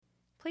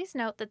Please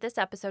note that this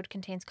episode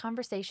contains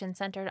conversation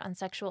centered on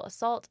sexual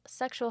assault,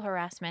 sexual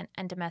harassment,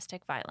 and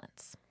domestic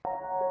violence.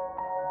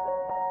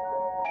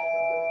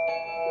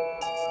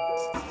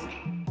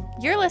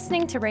 You're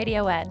listening to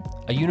Radio Ed,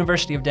 a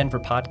University of Denver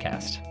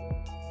podcast.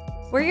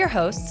 We're your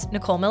hosts,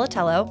 Nicole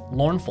Militello,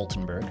 Lauren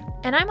Fultonberg,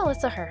 and I'm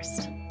Alyssa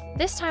Hurst.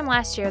 This time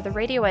last year, the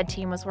Radio Ed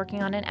team was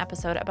working on an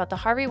episode about the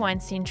Harvey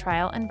Weinstein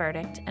trial and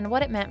verdict and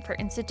what it meant for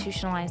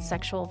institutionalized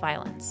sexual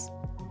violence.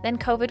 Then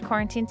COVID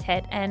quarantines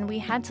hit, and we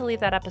had to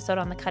leave that episode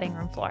on the cutting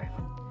room floor.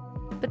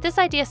 But this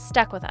idea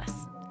stuck with us.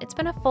 It's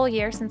been a full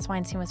year since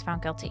Weinstein was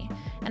found guilty,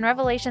 and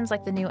revelations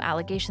like the new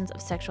allegations of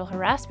sexual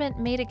harassment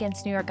made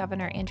against New York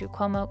Governor Andrew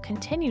Cuomo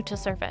continue to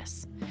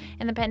surface,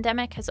 and the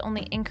pandemic has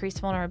only increased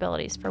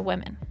vulnerabilities for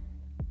women.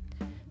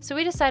 So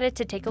we decided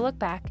to take a look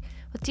back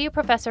with DU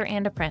Professor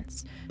Anda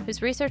Prince,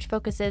 whose research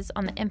focuses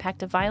on the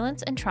impact of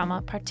violence and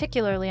trauma,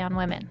 particularly on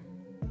women.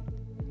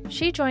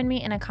 She joined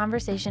me in a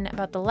conversation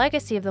about the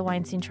legacy of the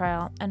Weinstein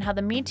trial and how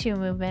the Me Too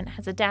movement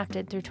has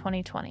adapted through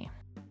 2020.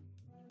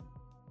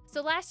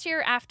 So last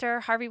year,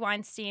 after Harvey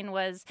Weinstein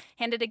was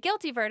handed a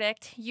guilty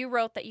verdict, you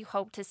wrote that you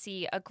hoped to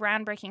see a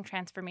groundbreaking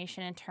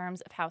transformation in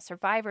terms of how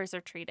survivors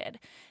are treated.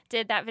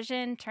 Did that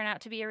vision turn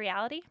out to be a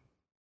reality?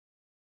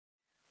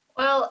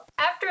 Well,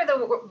 after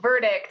the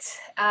verdict,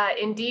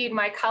 indeed,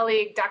 my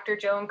colleague, Dr.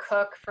 Joan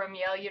Cook from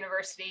Yale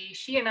University,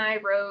 she and I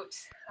wrote,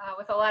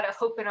 with a lot of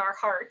hope in our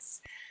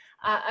hearts,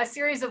 a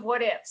series of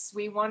what ifs.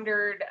 We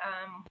wondered,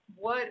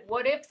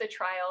 what if the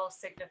trial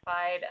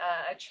signified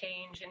a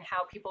change in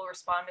how people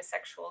respond to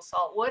sexual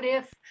assault? What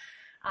if,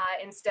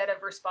 instead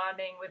of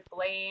responding with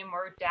blame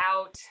or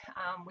doubt,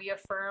 we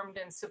affirmed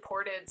and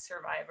supported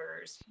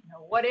survivors?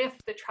 What if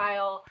the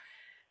trial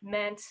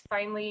meant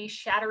finally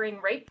shattering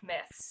rape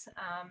myths?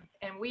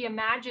 And we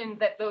imagined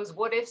that those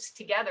what ifs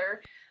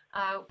together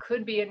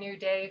could be a new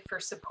day for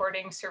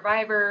supporting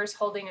survivors,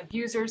 holding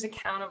abusers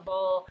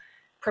accountable,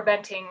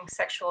 preventing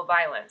sexual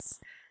violence.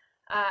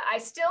 I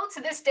still, to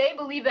this day,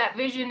 believe that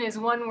vision is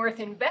one worth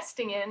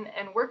investing in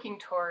and working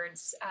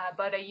towards,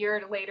 but a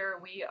year later,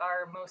 we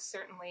are most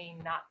certainly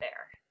not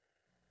there.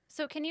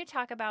 So can you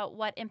talk about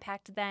what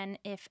impact then,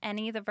 if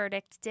any, the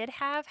verdict did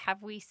have?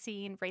 Have we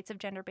seen rates of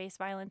gender-based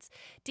violence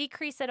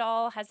decrease at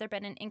all? Has there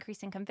been an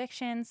increase in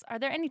convictions? Are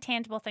there any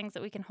tangible things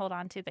that we can hold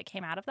on to that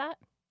came out of that?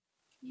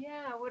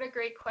 Yeah, what a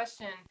great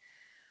question.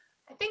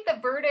 I think the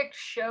verdict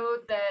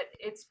showed that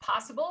it's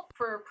possible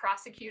for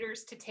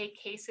prosecutors to take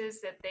cases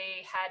that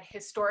they had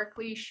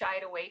historically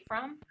shied away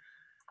from.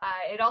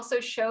 It also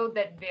showed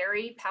that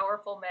very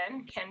powerful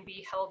men can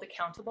be held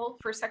accountable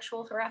for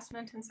sexual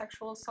harassment and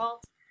sexual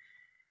assault.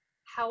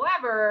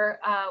 However,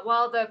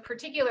 while the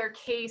particular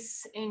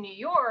case in New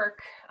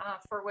York,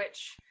 for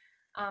which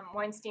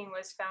Weinstein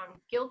was found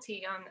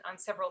guilty on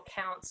several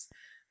counts,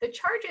 the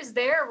charges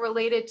there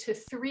related to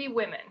 3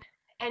 women,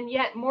 and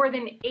yet more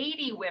than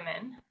 80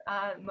 women,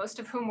 most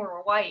of whom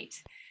were white,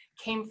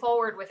 came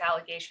forward with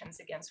allegations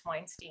against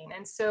Weinstein.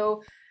 And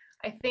so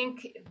I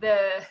think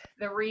the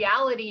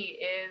reality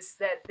is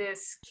that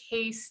this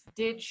case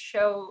did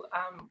show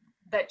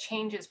that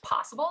change is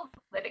possible,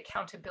 that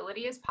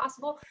accountability is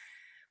possible.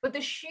 But the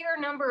sheer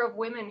number of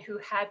women who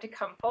had to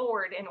come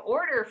forward in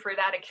order for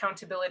that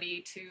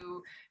accountability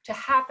to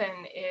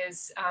happen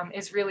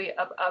is really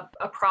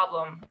a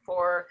problem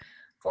for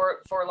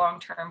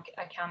long-term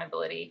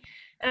accountability.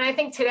 And I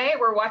think today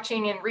we're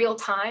watching in real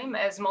time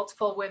as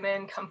multiple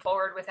women come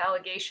forward with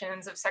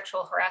allegations of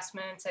sexual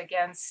harassment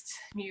against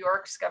New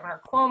York's Governor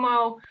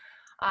Cuomo,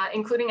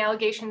 including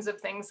allegations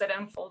of things that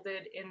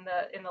unfolded in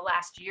the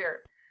last year.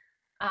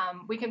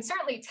 We can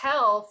certainly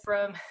tell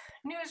from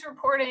news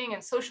reporting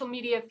and social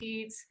media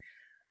feeds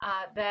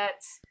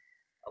that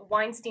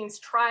Weinstein's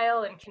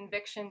trial and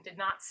conviction did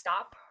not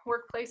stop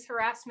workplace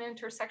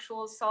harassment or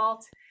sexual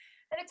assault.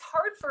 And it's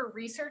hard for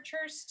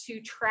researchers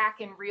to track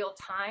in real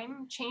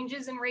time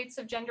changes in rates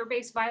of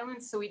gender-based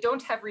violence. So we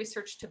don't have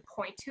research to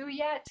point to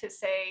yet to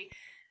say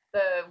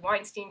the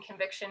Weinstein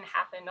conviction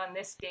happened on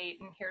this date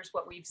and here's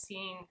what we've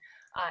seen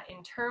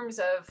in terms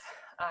of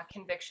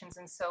convictions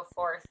and so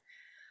forth.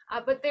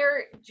 But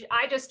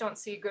I just don't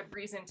see a good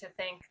reason to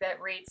think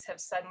that rates have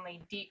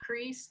suddenly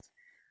decreased.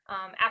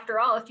 After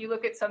all, if you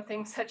look at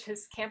something such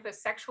as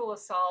campus sexual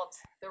assault,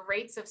 the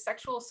rates of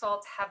sexual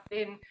assault have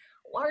been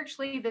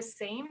largely the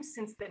same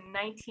since the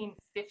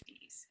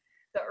 1950s.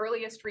 The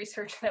earliest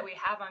research that we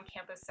have on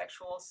campus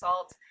sexual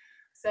assault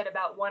said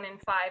about 1 in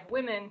 5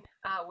 women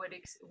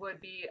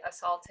would be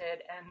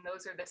assaulted, and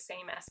those are the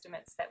same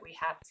estimates that we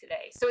have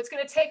today. So it's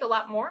going to take a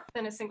lot more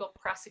than a single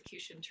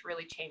prosecution to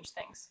really change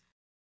things.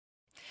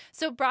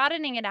 So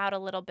broadening it out a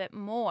little bit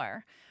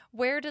more,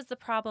 where does the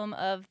problem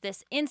of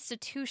this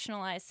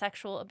institutionalized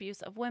sexual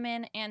abuse of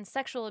women and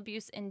sexual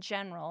abuse in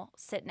general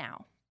sit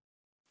now?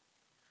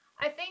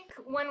 I think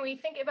when we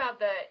think about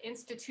the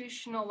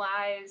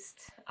institutionalized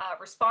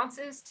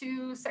responses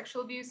to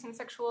sexual abuse and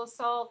sexual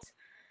assault,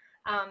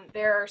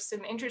 there are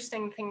some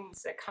interesting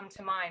things that come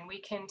to mind. We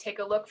can take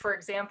a look, for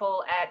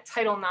example, at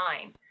Title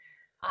IX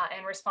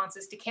and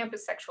responses to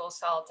campus sexual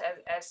assault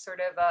as sort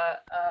of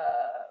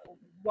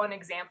one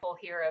example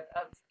here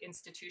of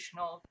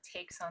institutional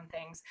takes on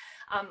things.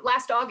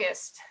 Last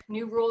August,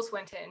 new rules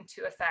went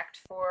into effect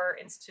for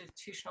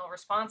institutional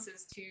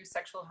responses to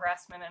sexual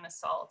harassment and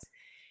assault.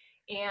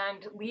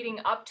 And leading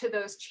up to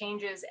those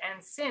changes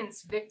and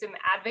since, victim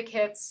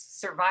advocates,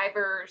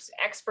 survivors,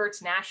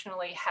 experts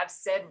nationally have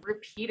said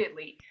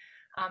repeatedly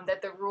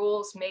that the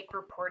rules make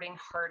reporting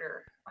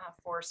harder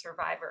for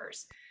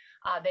survivors.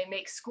 They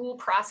make school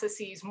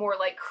processes more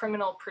like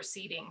criminal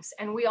proceedings.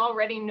 And we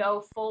already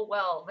know full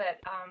well that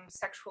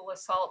sexual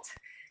assault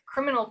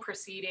criminal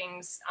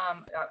proceedings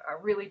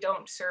really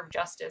don't serve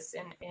justice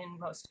in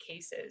most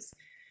cases.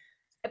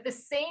 At the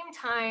same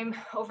time,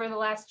 over the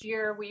last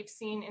year, we've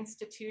seen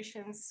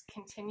institutions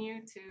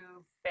continue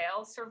to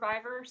fail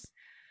survivors.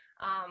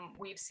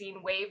 We've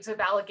seen waves of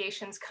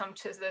allegations come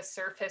to the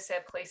surface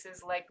at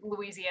places like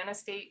Louisiana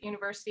State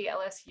University,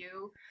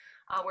 LSU,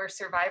 where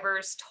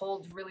survivors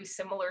told really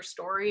similar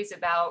stories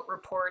about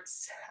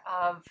reports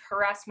of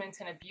harassment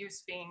and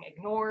abuse being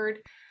ignored,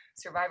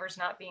 survivors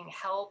not being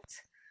helped.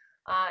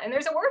 And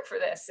there's a word for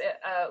this.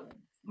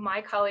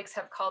 My colleagues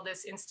have called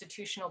this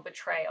institutional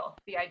betrayal,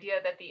 the idea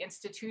that the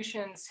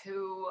institutions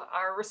who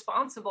are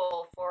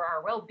responsible for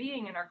our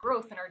well-being and our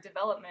growth and our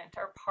development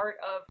are part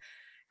of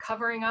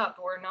covering up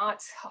or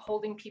not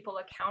holding people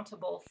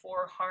accountable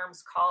for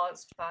harms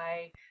caused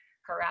by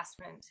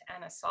harassment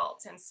and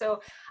assault. And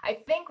so I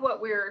think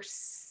what we're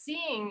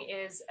seeing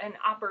is an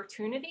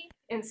opportunity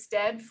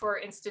instead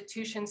for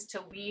institutions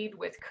to lead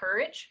with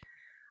courage.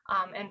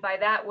 And by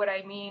that, what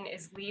I mean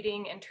is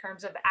leading in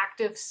terms of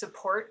active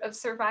support of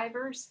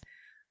survivors,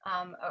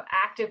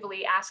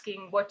 actively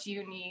asking, what do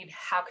you need?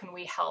 How can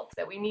we help?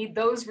 That we need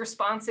those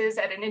responses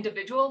at an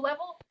individual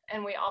level,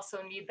 and we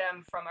also need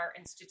them from our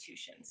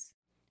institutions.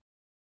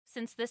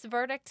 Since this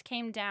verdict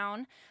came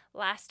down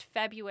last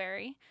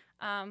February,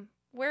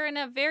 we're in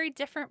a very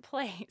different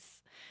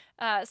place.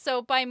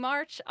 So by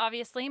March,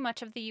 obviously,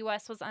 much of the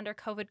U.S. was under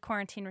COVID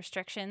quarantine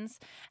restrictions,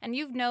 and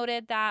you've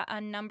noted that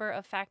a number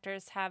of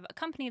factors have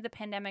accompanied the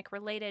pandemic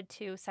related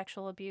to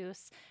sexual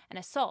abuse and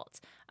assault.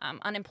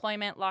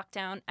 Unemployment,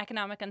 lockdown,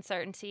 economic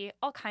uncertainty,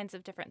 all kinds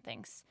of different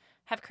things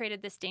have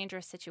created this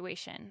dangerous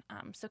situation.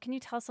 So can you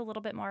tell us a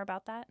little bit more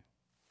about that?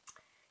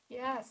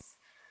 Yes.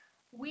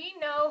 We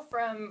know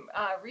from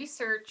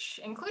research,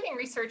 including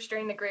research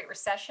during the Great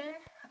Recession,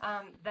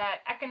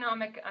 that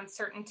economic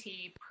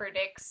uncertainty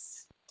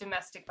predicts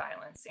domestic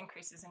violence,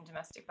 increases in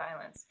domestic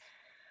violence.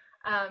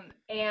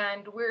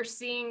 And we're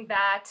seeing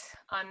that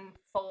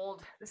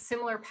unfold,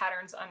 similar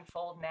patterns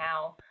unfold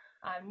now.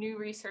 New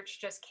research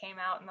just came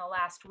out in the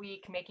last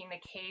week making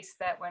the case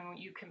that when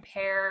you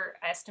compare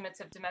estimates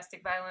of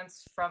domestic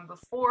violence from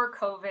before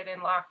COVID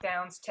and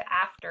lockdowns to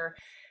after,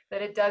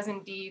 that it does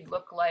indeed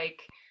look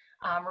like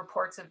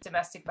reports of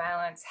domestic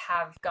violence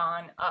have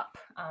gone up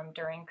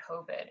during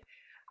COVID.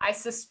 I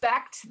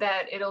suspect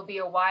that it'll be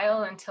a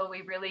while until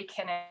we really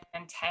can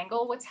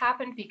untangle what's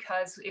happened,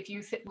 because if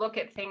you look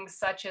at things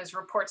such as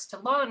reports to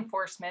law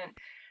enforcement,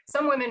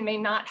 some women may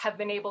not have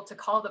been able to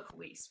call the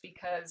police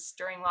because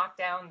during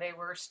lockdown they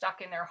were stuck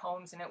in their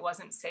homes and it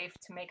wasn't safe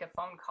to make a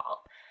phone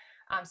call.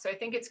 So I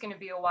think it's going to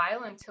be a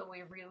while until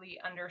we really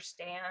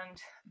understand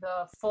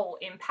the full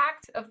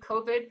impact of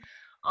COVID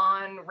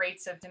on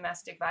rates of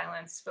domestic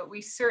violence, but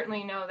we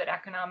certainly know that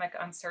economic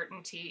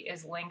uncertainty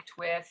is linked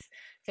with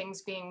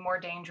things being more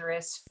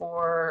dangerous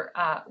for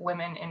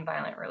women in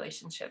violent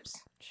relationships.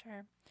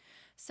 Sure.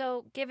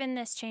 So given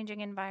this changing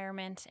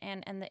environment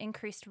and the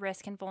increased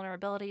risk and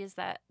vulnerabilities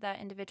that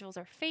individuals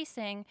are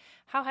facing,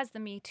 how has the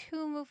Me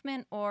Too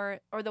movement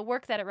or the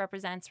work that it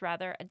represents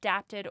rather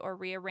adapted or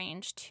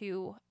rearranged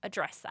to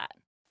address that?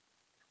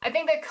 I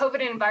think that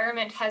COVID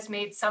environment has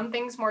made some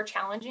things more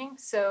challenging.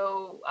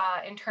 So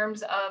in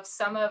terms of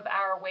some of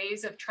our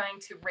ways of trying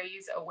to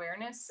raise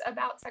awareness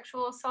about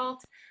sexual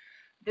assault,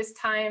 this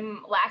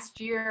time last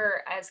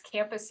year as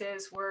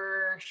campuses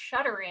were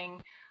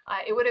shuttering,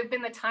 it would have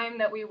been the time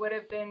that we would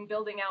have been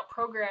building out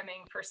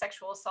programming for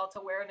Sexual Assault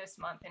Awareness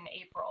Month in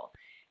April.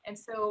 And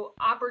so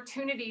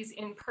opportunities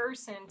in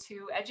person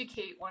to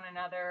educate one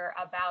another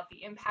about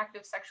the impact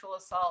of sexual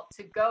assault,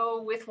 to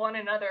go with one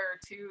another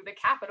to the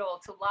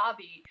Capitol to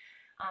lobby,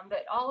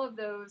 that all of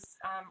those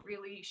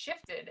really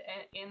shifted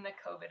in the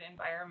COVID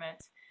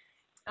environment.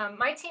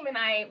 My team and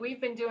I, we've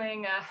been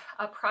doing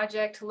a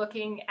project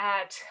looking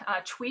at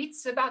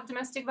tweets about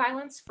domestic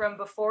violence from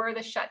before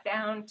the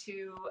shutdown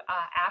to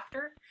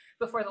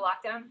before the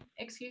lockdown,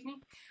 excuse me.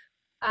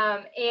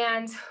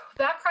 And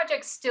that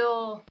project's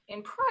still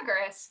in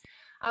progress.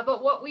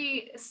 But what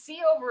we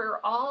see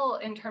overall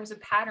in terms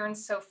of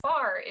patterns so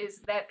far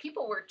is that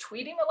people were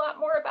tweeting a lot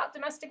more about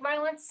domestic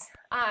violence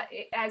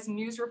as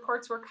news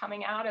reports were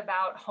coming out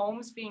about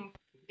homes being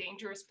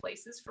dangerous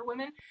places for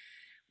women.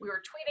 We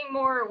were tweeting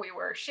more, we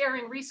were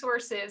sharing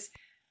resources,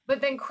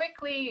 but then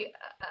quickly,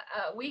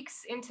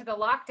 weeks into the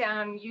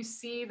lockdown, you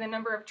see the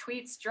number of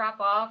tweets drop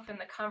off and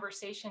the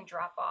conversation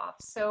drop off.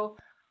 So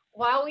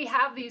while we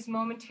have these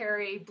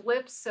momentary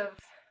blips of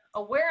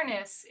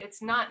awareness,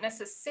 it's not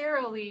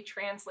necessarily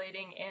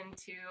translating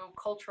into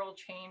cultural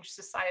change,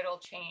 societal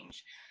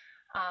change.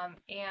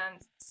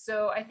 And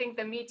so I think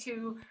the Me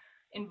Too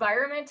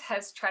environment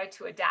has tried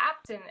to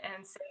adapt and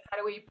say, how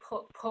do we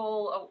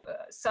pull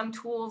some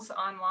tools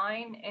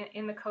online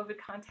in the COVID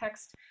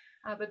context?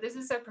 But this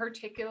is a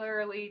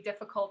particularly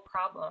difficult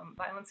problem.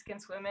 Violence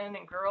against women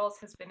and girls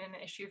has been an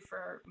issue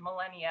for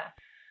millennia,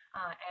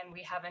 and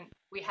we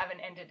haven't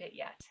ended it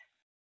yet.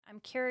 I'm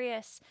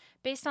curious,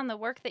 based on the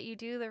work that you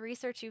do, the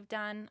research you've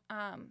done,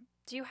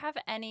 do you have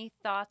any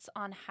thoughts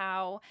on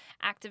how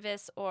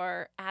activists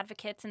or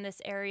advocates in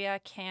this area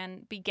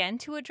can begin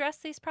to address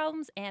these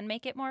problems and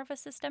make it more of a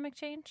systemic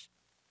change?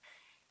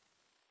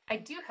 I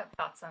do have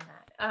thoughts on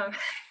that.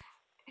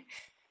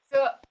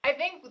 So I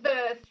think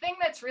the thing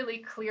that's really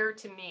clear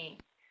to me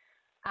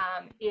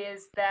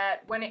is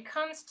that when it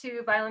comes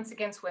to violence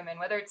against women,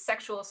 whether it's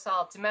sexual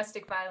assault,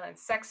 domestic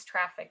violence, sex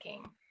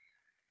trafficking,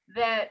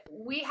 that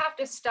we have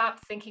to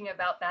stop thinking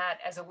about that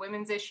as a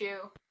women's issue,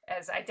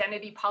 as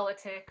identity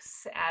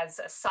politics, as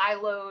a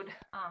siloed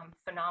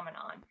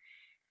phenomenon.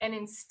 And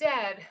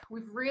instead,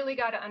 we've really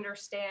got to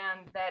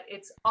understand that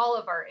it's all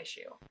of our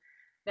issue,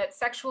 that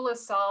sexual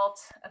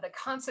assault, the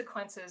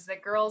consequences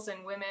that girls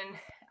and women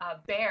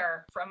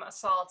bear from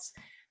assaults,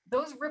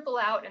 those ripple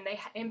out and they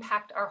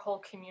impact our whole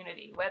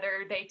community,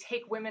 whether they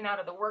take women out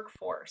of the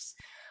workforce,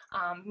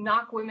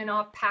 knock women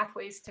off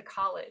pathways to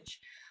college.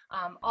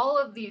 All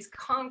of these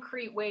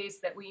concrete ways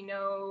that we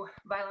know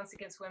violence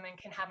against women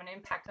can have an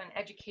impact on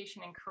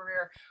education and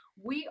career,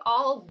 we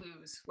all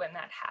lose when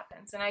that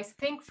happens. And I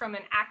think from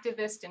an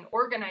activist and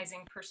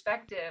organizing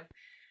perspective,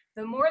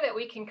 the more that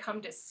we can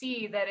come to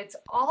see that it's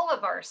all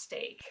of our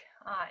stake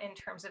in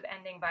terms of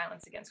ending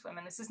violence against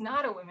women. This is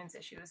not a women's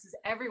issue, this is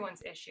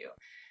everyone's issue,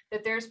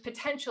 that there's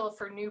potential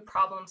for new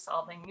problem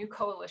solving, new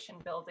coalition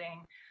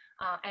building,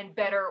 and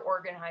better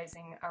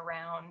organizing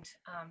around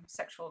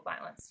sexual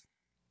violence.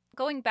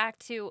 Going back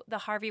to the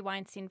Harvey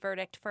Weinstein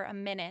verdict for a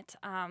minute,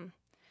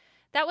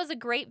 that was a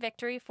great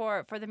victory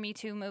for the Me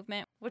Too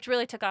movement, which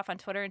really took off on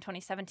Twitter in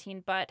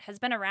 2017, but has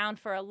been around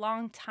for a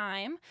long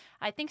time,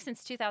 I think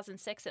since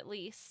 2006 at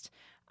least.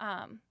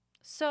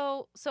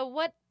 So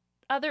what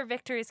other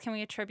victories can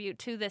we attribute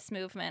to this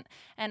movement?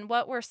 And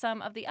what were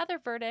some of the other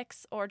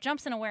verdicts or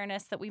jumps in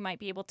awareness that we might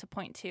be able to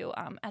point to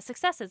as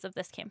successes of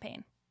this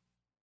campaign?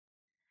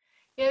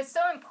 Yeah, it's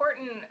so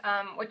important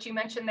what you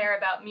mentioned there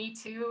about Me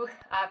Too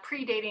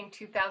predating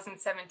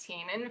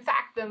 2017. And in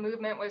fact, the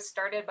movement was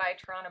started by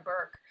Tarana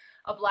Burke,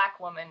 a Black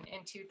woman,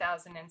 in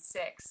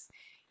 2006.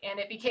 And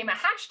it became a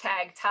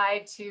hashtag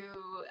tied to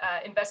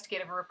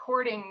investigative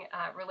reporting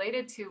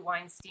related to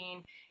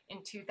Weinstein in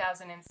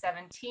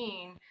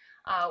 2017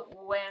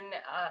 when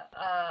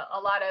a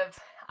lot of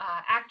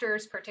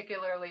actors,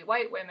 particularly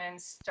white women,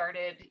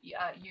 started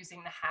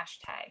using the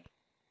hashtag.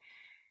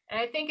 And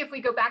I think if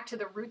we go back to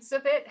the roots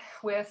of it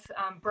with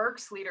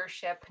Burke's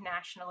leadership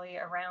nationally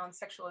around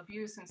sexual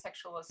abuse and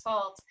sexual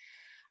assault,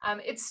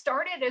 it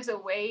started as a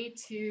way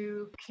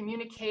to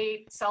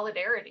communicate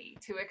solidarity,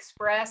 to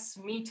express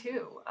Me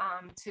Too,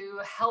 to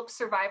help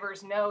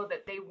survivors know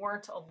that they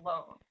weren't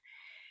alone.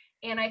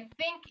 And I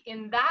think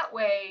in that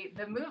way,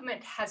 the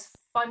movement has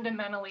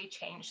fundamentally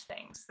changed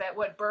things, that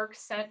what Burke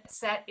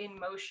set in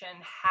motion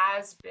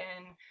has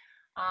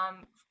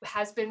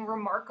been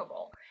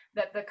remarkable,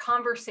 that the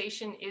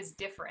conversation is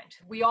different.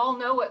 We all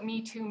know what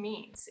Me Too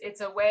means.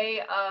 It's a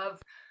way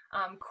of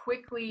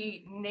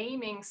quickly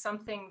naming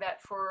something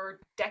that for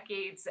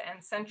decades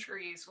and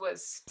centuries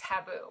was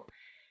taboo.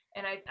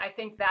 And I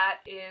think that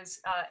is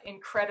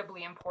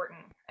incredibly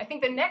important. I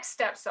think the next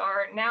steps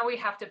are now we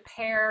have to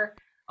pair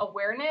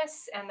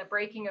awareness and the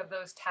breaking of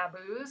those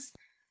taboos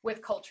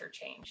with culture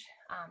change.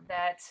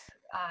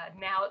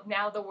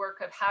 Now the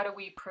work of how do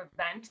we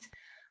prevent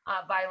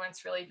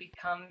violence really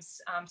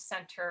becomes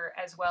center,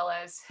 as well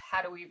as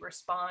how do we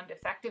respond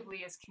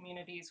effectively as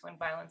communities when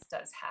violence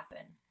does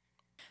happen.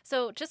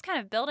 So just kind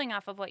of building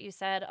off of what you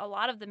said, a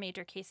lot of the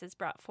major cases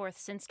brought forth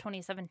since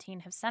 2017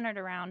 have centered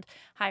around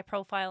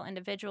high-profile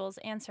individuals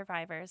and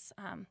survivors.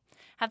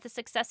 Have the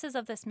successes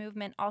of this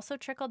movement also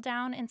trickled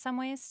down in some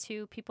ways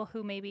to people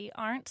who maybe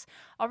aren't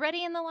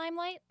already in the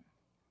limelight?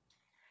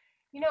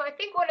 You know, I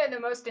think one of the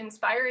most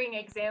inspiring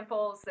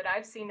examples that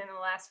I've seen in the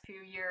last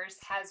few years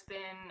has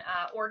been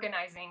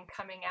organizing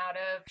coming out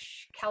of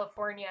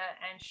California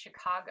and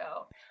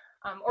Chicago.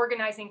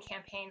 Organizing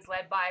campaigns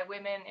led by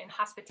women in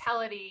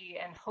hospitality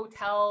and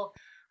hotel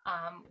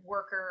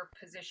worker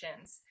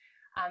positions.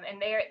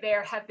 And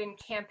there have been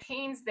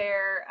campaigns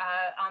there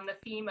on the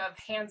theme of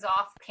hands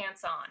off,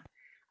 pants on,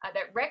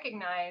 that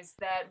recognize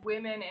that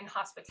women in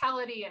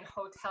hospitality and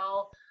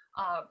hotel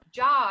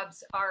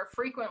jobs are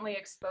frequently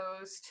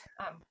exposed,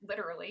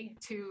 literally,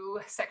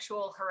 to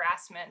sexual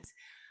harassment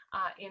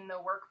in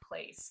the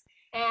workplace.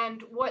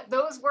 And what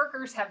those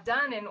workers have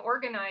done in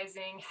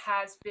organizing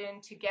has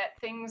been to get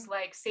things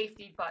like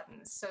safety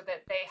buttons so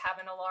that they have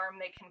an alarm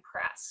they can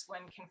press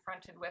when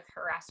confronted with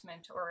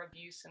harassment or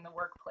abuse in the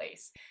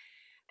workplace.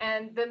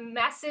 And the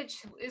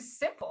message is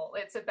simple.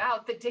 It's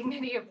about the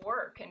dignity of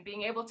work and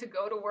being able to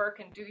go to work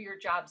and do your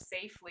job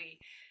safely.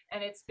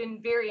 And it's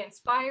been very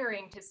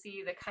inspiring to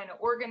see the kind of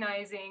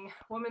organizing,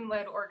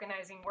 woman-led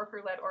organizing,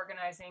 worker-led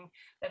organizing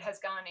that has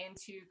gone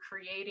into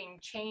creating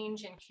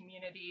change in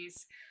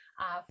communities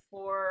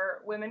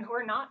for women who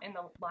are not in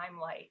the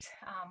limelight,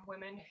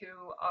 women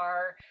who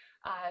are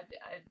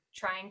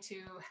trying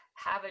to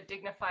have a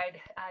dignified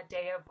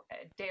day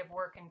of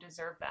work and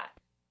deserve that.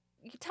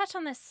 You touched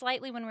on this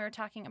slightly when we were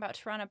talking about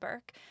Tarana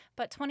Burke,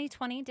 but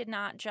 2020 did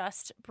not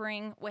just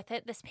bring with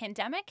it this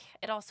pandemic.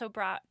 It also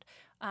brought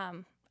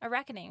a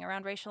reckoning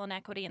around racial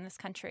inequity in this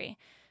country.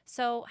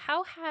 So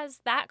how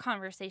has that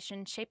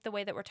conversation shaped the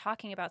way that we're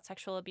talking about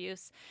sexual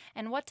abuse?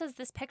 And what does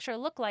this picture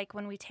look like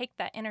when we take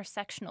that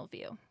intersectional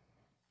view?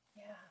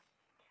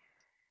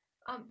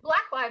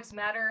 Black Lives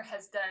Matter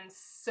has done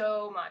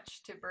so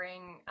much to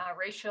bring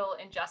racial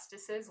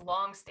injustices,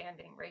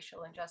 long-standing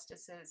racial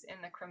injustices in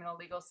the criminal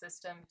legal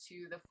system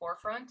to the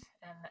forefront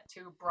and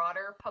to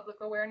broader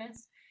public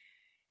awareness.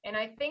 And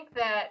I think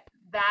that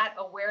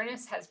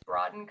awareness has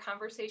broadened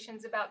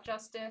conversations about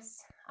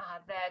justice,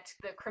 that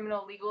the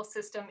criminal legal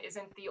system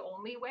isn't the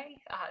only way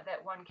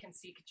that one can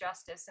seek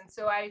justice. And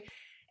so I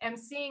am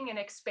seeing an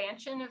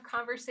expansion of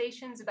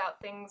conversations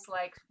about things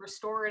like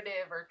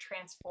restorative or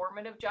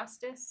transformative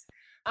justice.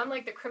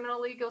 Unlike the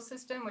criminal legal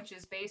system, which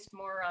is based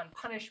more on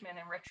punishment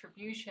and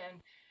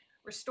retribution,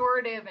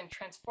 restorative and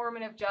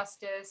transformative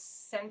justice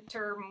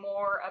center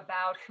more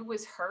about who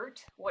was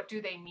hurt, what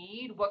do they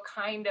need, what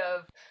kind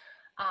of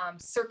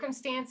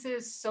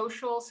circumstances,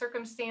 social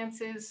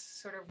circumstances,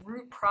 sort of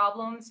root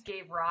problems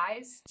gave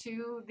rise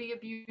to the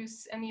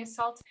abuse and the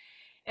assault.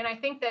 And I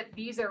think that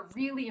these are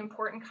really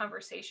important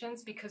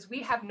conversations because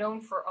we have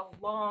known for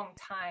a long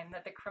time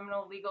that the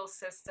criminal legal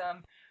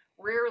system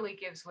rarely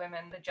gives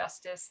women the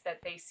justice that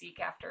they seek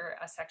after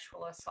a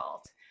sexual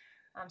assault.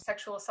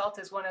 Sexual assault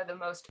is one of the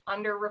most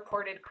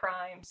underreported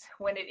crimes.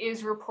 When it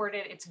is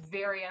reported, it's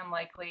very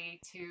unlikely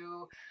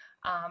to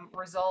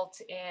result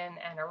in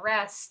an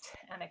arrest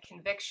and a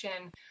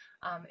conviction.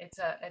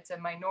 It's a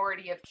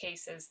minority of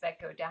cases that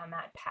go down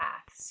that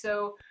path.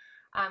 So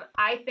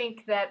I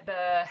think that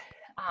the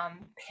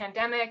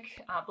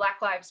pandemic, Black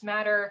Lives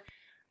Matter,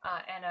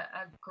 and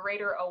a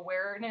greater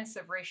awareness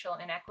of racial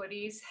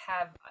inequities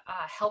have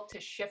helped to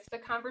shift the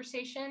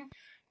conversation,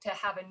 to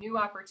have a new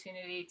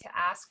opportunity to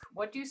ask,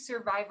 what do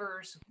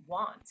survivors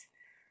want?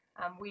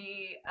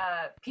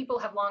 People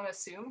have long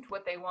assumed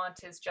what they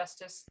want is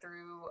justice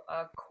through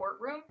a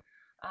courtroom,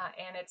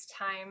 and it's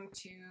time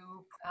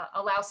to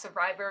allow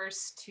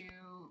survivors to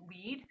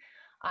lead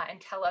and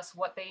tell us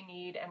what they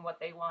need and what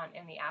they want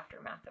in the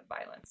aftermath of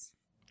violence.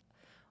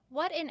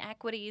 What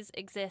inequities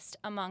exist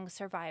among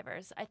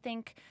survivors?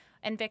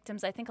 And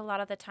victims, I think a lot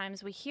of the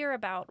times we hear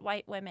about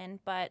white women,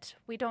 but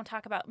we don't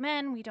talk about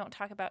men, we don't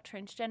talk about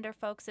transgender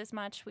folks as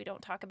much, we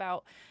don't talk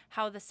about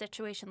how the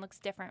situation looks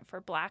different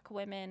for Black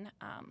women.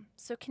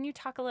 So can you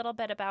talk a little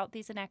bit about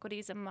these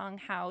inequities among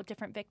how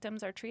different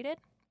victims are treated?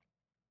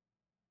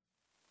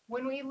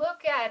 When we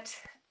look at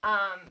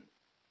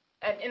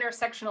an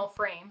intersectional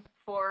frame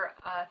for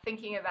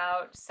thinking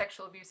about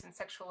sexual abuse and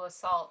sexual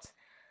assault,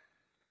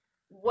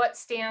 what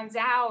stands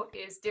out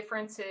is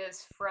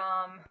differences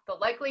from the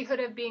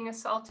likelihood of being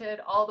assaulted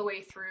all the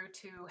way through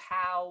to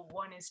how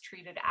one is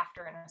treated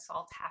after an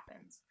assault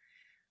happens.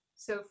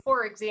 So,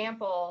 for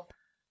example,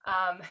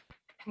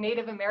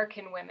 Native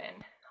American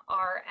women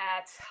are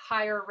at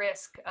higher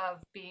risk of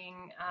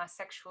being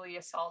sexually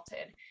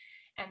assaulted.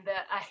 And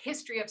a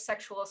history of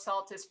sexual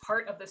assault is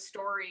part of the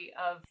story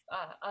of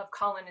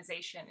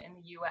colonization in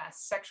the US,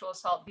 sexual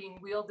assault being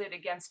wielded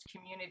against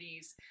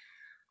communities,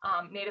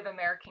 Native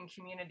American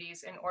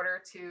communities, in order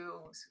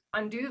to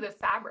undo the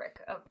fabric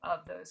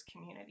of those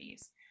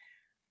communities.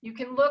 You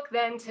can look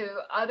then to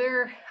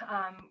other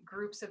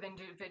groups of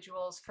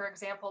individuals. For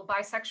example,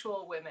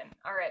 bisexual women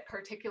are at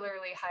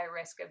particularly high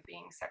risk of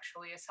being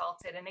sexually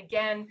assaulted. And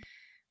again,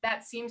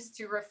 that seems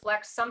to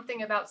reflect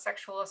something about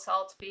sexual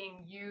assault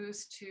being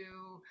used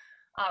to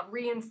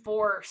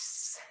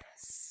reinforce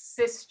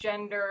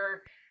cisgender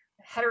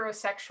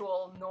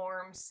heterosexual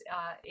norms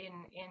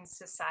in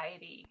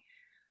society.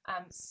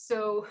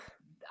 So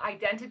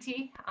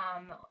identity,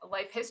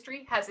 life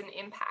history has an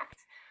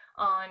impact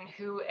on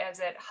who is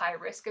at high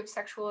risk of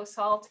sexual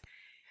assault.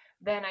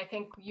 Then I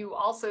think you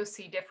also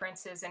see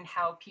differences in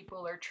how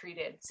people are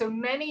treated. So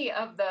many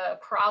of the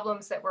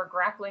problems that we're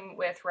grappling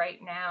with right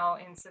now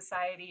in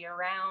society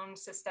around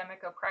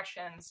systemic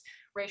oppressions,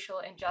 racial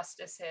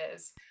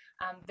injustices,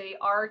 they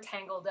are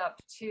tangled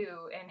up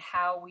too in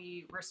how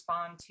we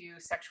respond to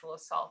sexual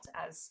assault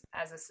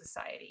as a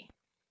society.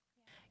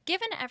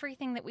 Given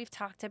everything that we've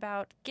talked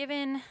about,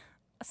 given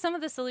some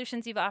of the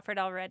solutions you've offered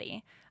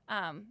already,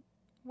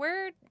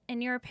 where,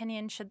 in your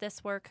opinion, should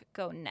this work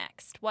go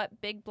next?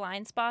 What big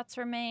blind spots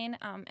remain,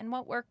 and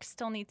what work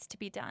still needs to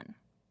be done?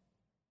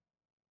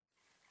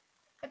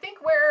 I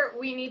think where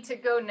we need to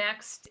go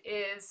next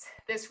is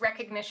this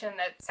recognition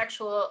that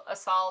sexual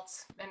assault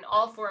and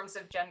all forms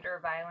of gender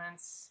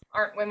violence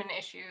aren't women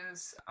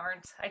issues,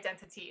 aren't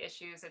identity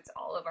issues, it's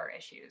all of our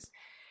issues.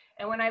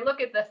 And when I look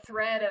at the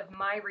thread of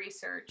my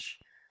research,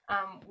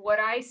 What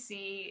I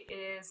see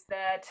is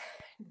that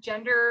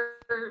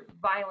gender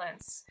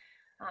violence,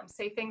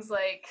 say things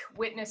like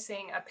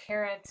witnessing a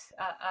parent,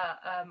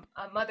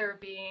 a mother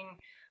being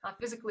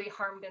physically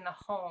harmed in the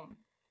home,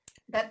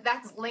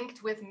 that's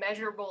linked with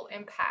measurable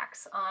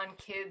impacts on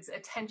kids'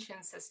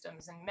 attention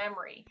systems and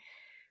memory.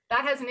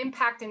 That has an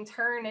impact in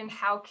turn in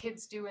how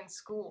kids do in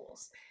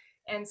schools.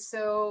 And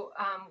so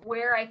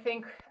where I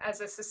think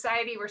as a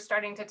society, we're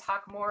starting to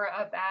talk more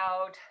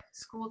about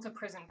school to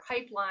prison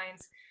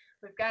pipelines,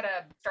 we've got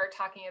to start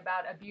talking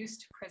about abuse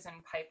to prison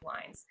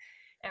pipelines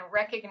and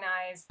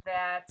recognize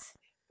that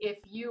if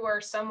you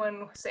are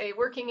someone, say,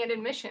 working at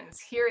admissions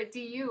here at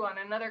DU on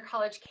another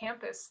college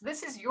campus,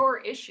 this is your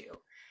issue.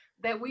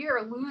 That we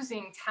are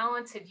losing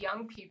talented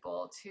young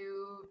people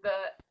to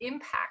the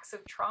impacts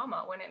of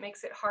trauma when it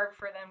makes it hard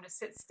for them to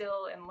sit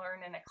still and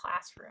learn in a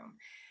classroom.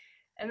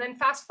 And then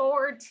fast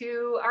forward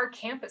to our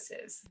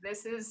campuses.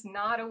 This is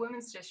not a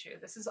women's issue.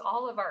 This is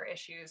all of our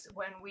issues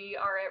when we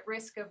are at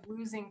risk of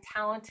losing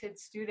talented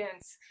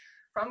students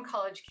from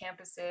college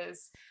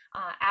campuses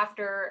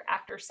after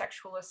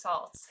sexual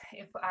assaults.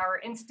 If our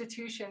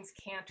institutions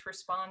can't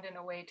respond in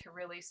a way to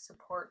really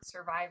support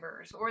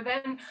survivors, or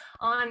then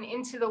on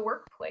into the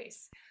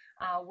workplace,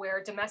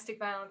 where domestic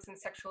violence and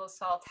sexual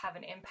assault have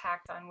an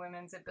impact on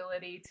women's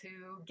ability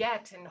to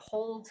get and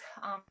hold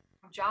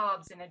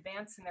jobs and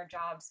advance in their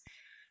jobs.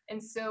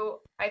 And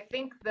so I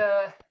think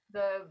the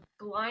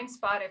blind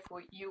spot, if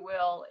you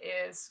will,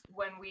 is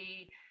when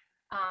we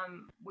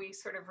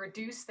sort of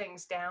reduce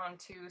things down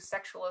to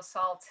sexual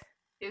assault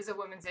is a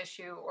women's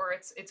issue, or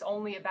it's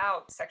only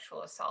about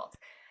sexual assault.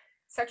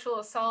 Sexual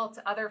assault,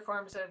 other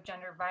forms of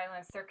gender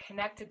violence, they're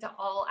connected to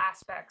all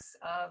aspects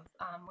of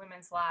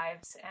women's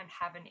lives and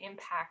have an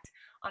impact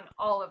on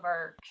all of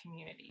our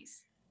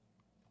communities.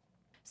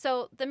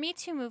 So the Me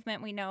Too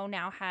movement we know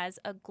now has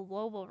a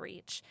global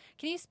reach.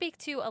 Can you speak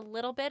to a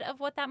little bit of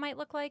what that might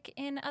look like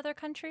in other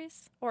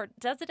countries? Or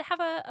does it have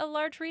a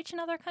large reach in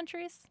other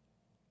countries?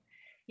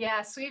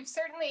 Yes, we've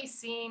certainly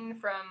seen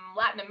from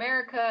Latin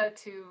America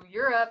to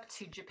Europe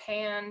to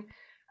Japan,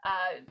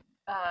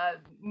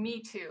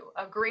 Me Too,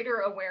 a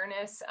greater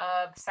awareness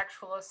of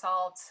sexual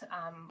assault,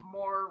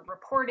 more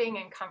reporting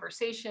and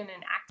conversation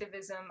and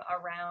activism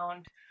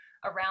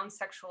around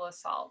sexual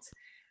assault.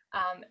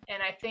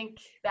 And I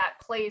think that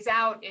plays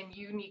out in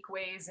unique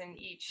ways in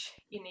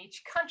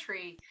each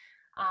country,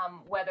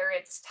 whether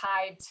it's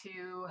tied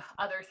to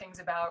other things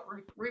about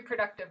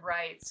reproductive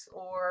rights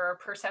or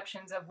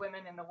perceptions of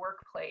women in the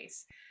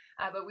workplace.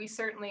 But we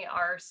certainly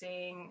are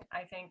seeing,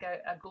 I think,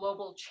 a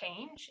global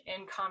change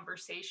in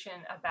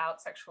conversation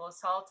about sexual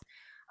assault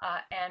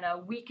and a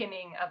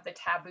weakening of the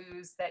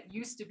taboos that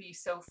used to be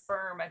so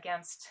firm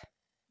against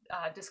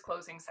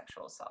disclosing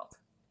sexual assault.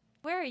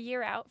 We're a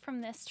year out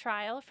from this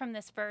trial, from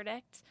this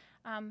verdict.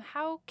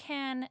 How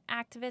can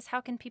activists, how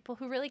can people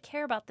who really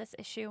care about this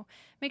issue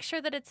make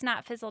sure that it's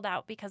not fizzled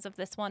out because of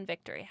this one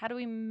victory? How do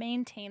we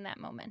maintain that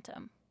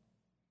momentum?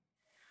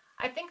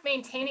 I think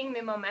maintaining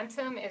the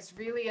momentum is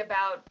really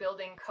about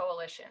building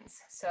coalitions.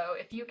 So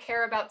if you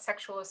care about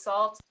sexual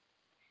assault,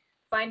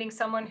 finding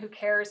someone who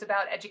cares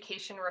about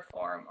education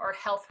reform or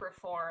health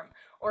reform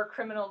or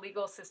criminal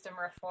legal system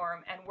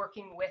reform and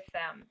working with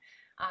them.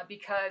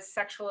 Because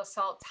sexual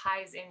assault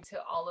ties into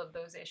all of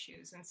those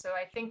issues. And so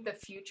I think the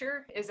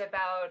future is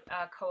about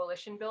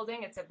coalition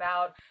building. It's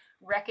about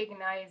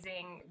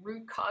recognizing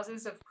root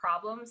causes of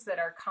problems that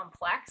are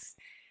complex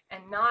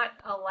and not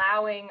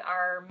allowing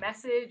our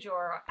message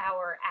or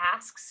our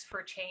asks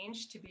for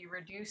change to be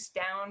reduced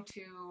down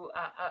to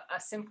a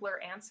simpler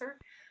answer.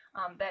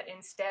 That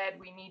instead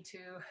we need to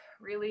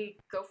really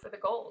go for the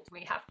gold.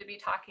 We have to be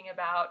talking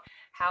about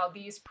how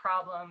these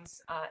problems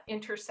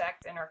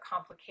intersect and are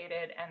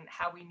complicated and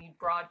how we need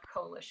broad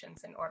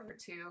coalitions in order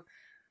to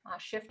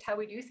shift how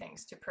we do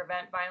things to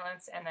prevent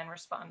violence and then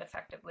respond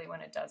effectively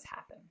when it does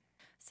happen.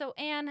 So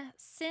Anne,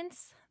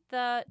 since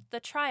the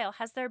trial,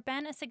 has there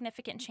been a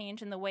significant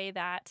change in the way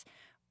that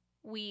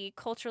we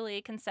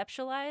culturally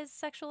conceptualize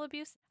sexual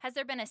abuse? Has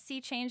there been a sea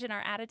change in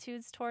our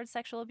attitudes towards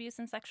sexual abuse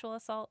and sexual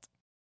assault?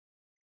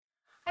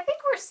 I think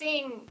we're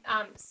seeing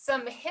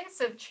some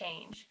hints of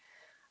change,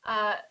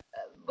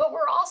 but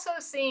we're also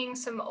seeing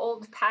some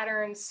old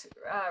patterns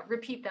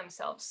repeat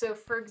themselves. So,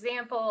 for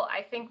example,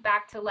 I think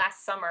back to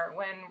last summer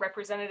when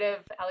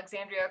Representative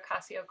Alexandria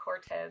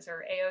Ocasio-Cortez,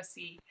 or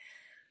AOC,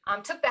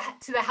 took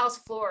to the House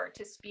floor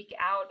to speak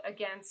out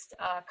against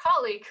a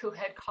colleague who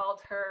had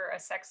called her a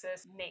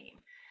sexist name.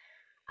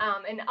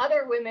 And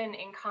other women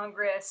in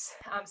Congress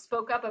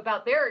spoke up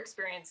about their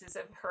experiences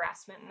of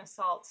harassment and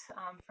assault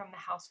from the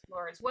House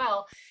floor as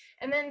well.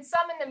 And then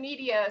some in the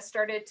media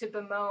started to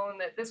bemoan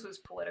that this was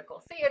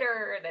political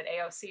theater, that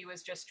AOC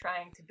was just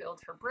trying to build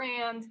her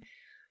brand.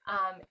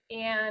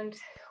 And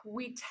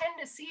we tend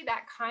to see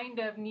that kind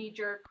of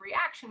knee-jerk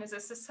reaction as a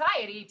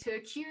society to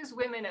accuse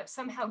women of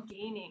somehow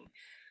gaining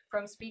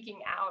from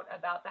speaking out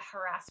about the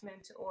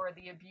harassment or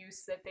the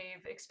abuse that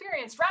they've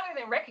experienced, rather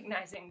than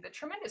recognizing the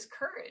tremendous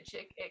courage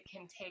it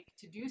can take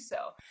to do so.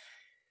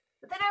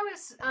 But then I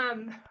was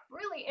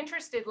really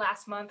interested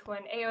last month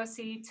when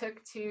AOC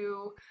took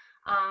to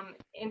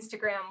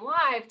Instagram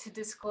Live to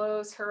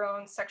disclose her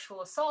own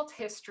sexual assault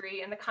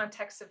history in the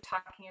context of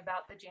talking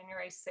about the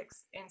January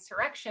 6th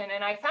insurrection.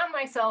 And I found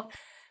myself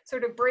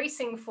sort of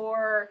bracing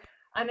for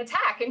an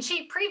attack. And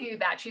she previewed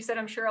that. She said,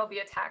 I'm sure I'll be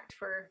attacked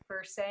for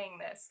saying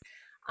this.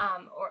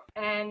 That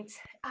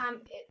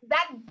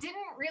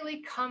didn't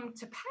really come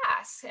to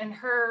pass. And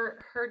her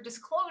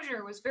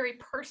disclosure was very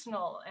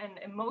personal and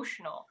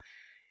emotional.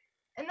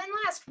 And then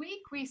last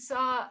week, we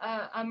saw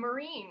a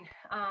Marine,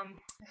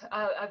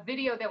 a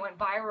video that went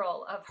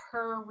viral of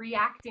her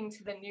reacting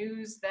to the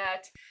news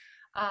that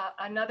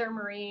another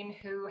Marine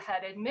who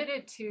had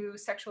admitted to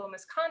sexual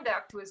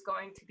misconduct was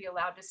going to be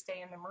allowed to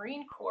stay in the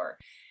Marine Corps.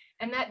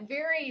 And that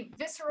very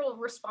visceral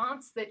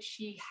response that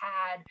she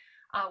had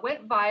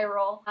went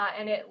viral,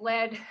 and it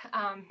led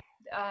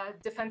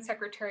Defense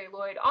Secretary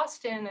Lloyd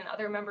Austin and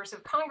other members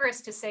of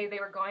Congress to say they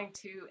were going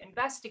to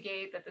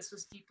investigate, that this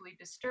was deeply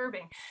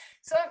disturbing.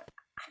 So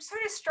I'm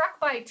sort of struck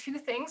by two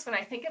things when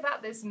I think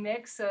about this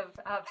mix of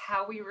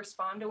how we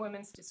respond to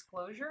women's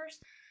disclosures.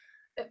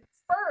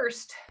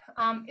 First,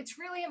 it's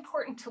really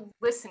important to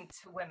listen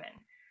to women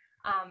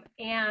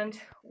and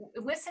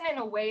listen in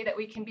a way that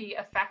we can be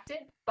affected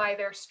by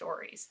their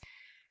stories.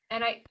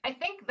 And I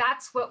think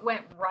that's what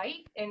went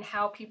right in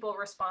how people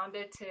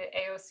responded to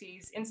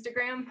AOC's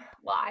Instagram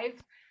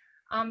Live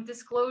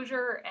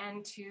disclosure,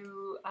 and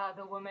to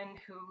the woman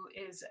who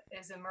is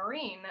a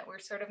Marine, that we're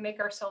sort of make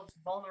ourselves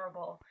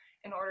vulnerable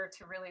in order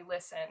to really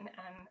listen,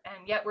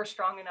 and yet we're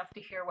strong enough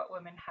to hear what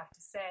women have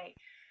to say.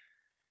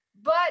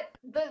 But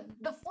the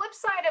flip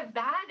side of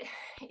that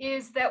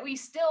is that we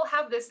still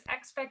have this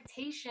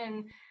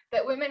expectation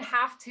that women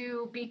have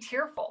to be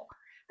tearful,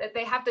 that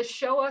they have to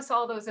show us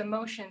all those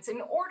emotions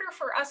in order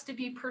for us to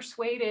be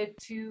persuaded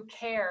to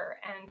care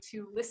and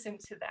to listen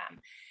to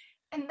them.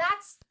 And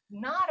that's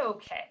not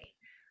okay.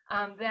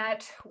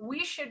 That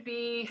we should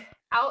be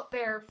out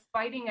there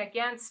fighting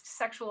against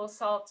sexual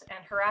assault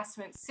and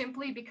harassment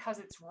simply because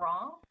it's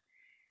wrong,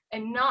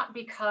 and not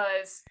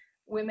because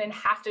women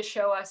have to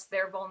show us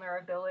their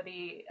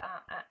vulnerability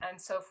and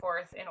so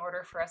forth in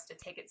order for us to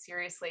take it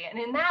seriously. And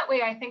in that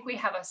way, I think we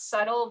have a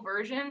subtle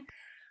version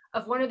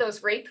of one of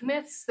those rape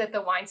myths that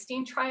the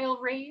Weinstein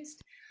trial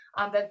raised,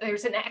 that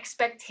there's an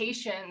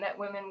expectation that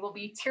women will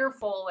be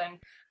tearful and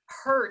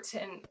hurt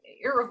and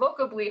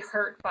irrevocably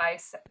hurt by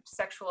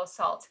sexual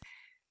assault.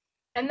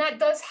 And that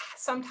does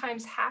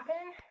sometimes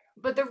happen,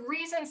 but the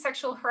reason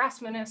sexual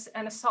harassment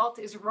and assault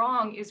is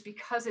wrong is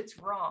because it's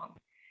wrong.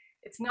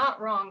 It's not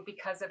wrong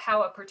because of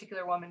how a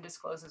particular woman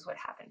discloses what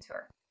happened to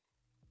her.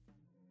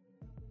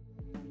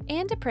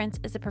 Anne DePrince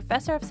is a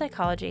professor of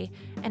psychology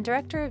and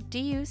director of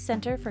DU's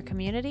Center for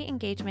Community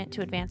Engagement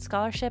to Advance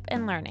Scholarship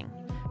and Learning.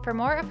 For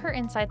more of her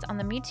insights on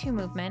the Me Too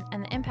movement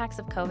and the impacts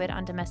of COVID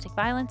on domestic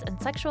violence and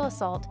sexual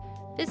assault,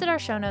 visit our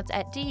show notes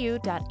at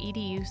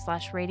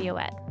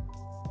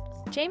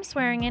du.edu/radioed. James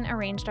Swearingen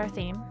arranged our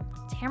theme.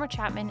 Tamara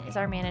Chapman is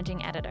our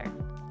managing editor.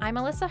 I'm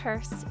Alyssa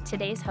Hurst,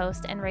 today's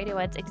host and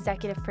Radioed's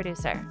executive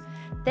producer.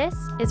 This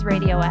is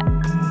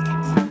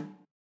Radioed.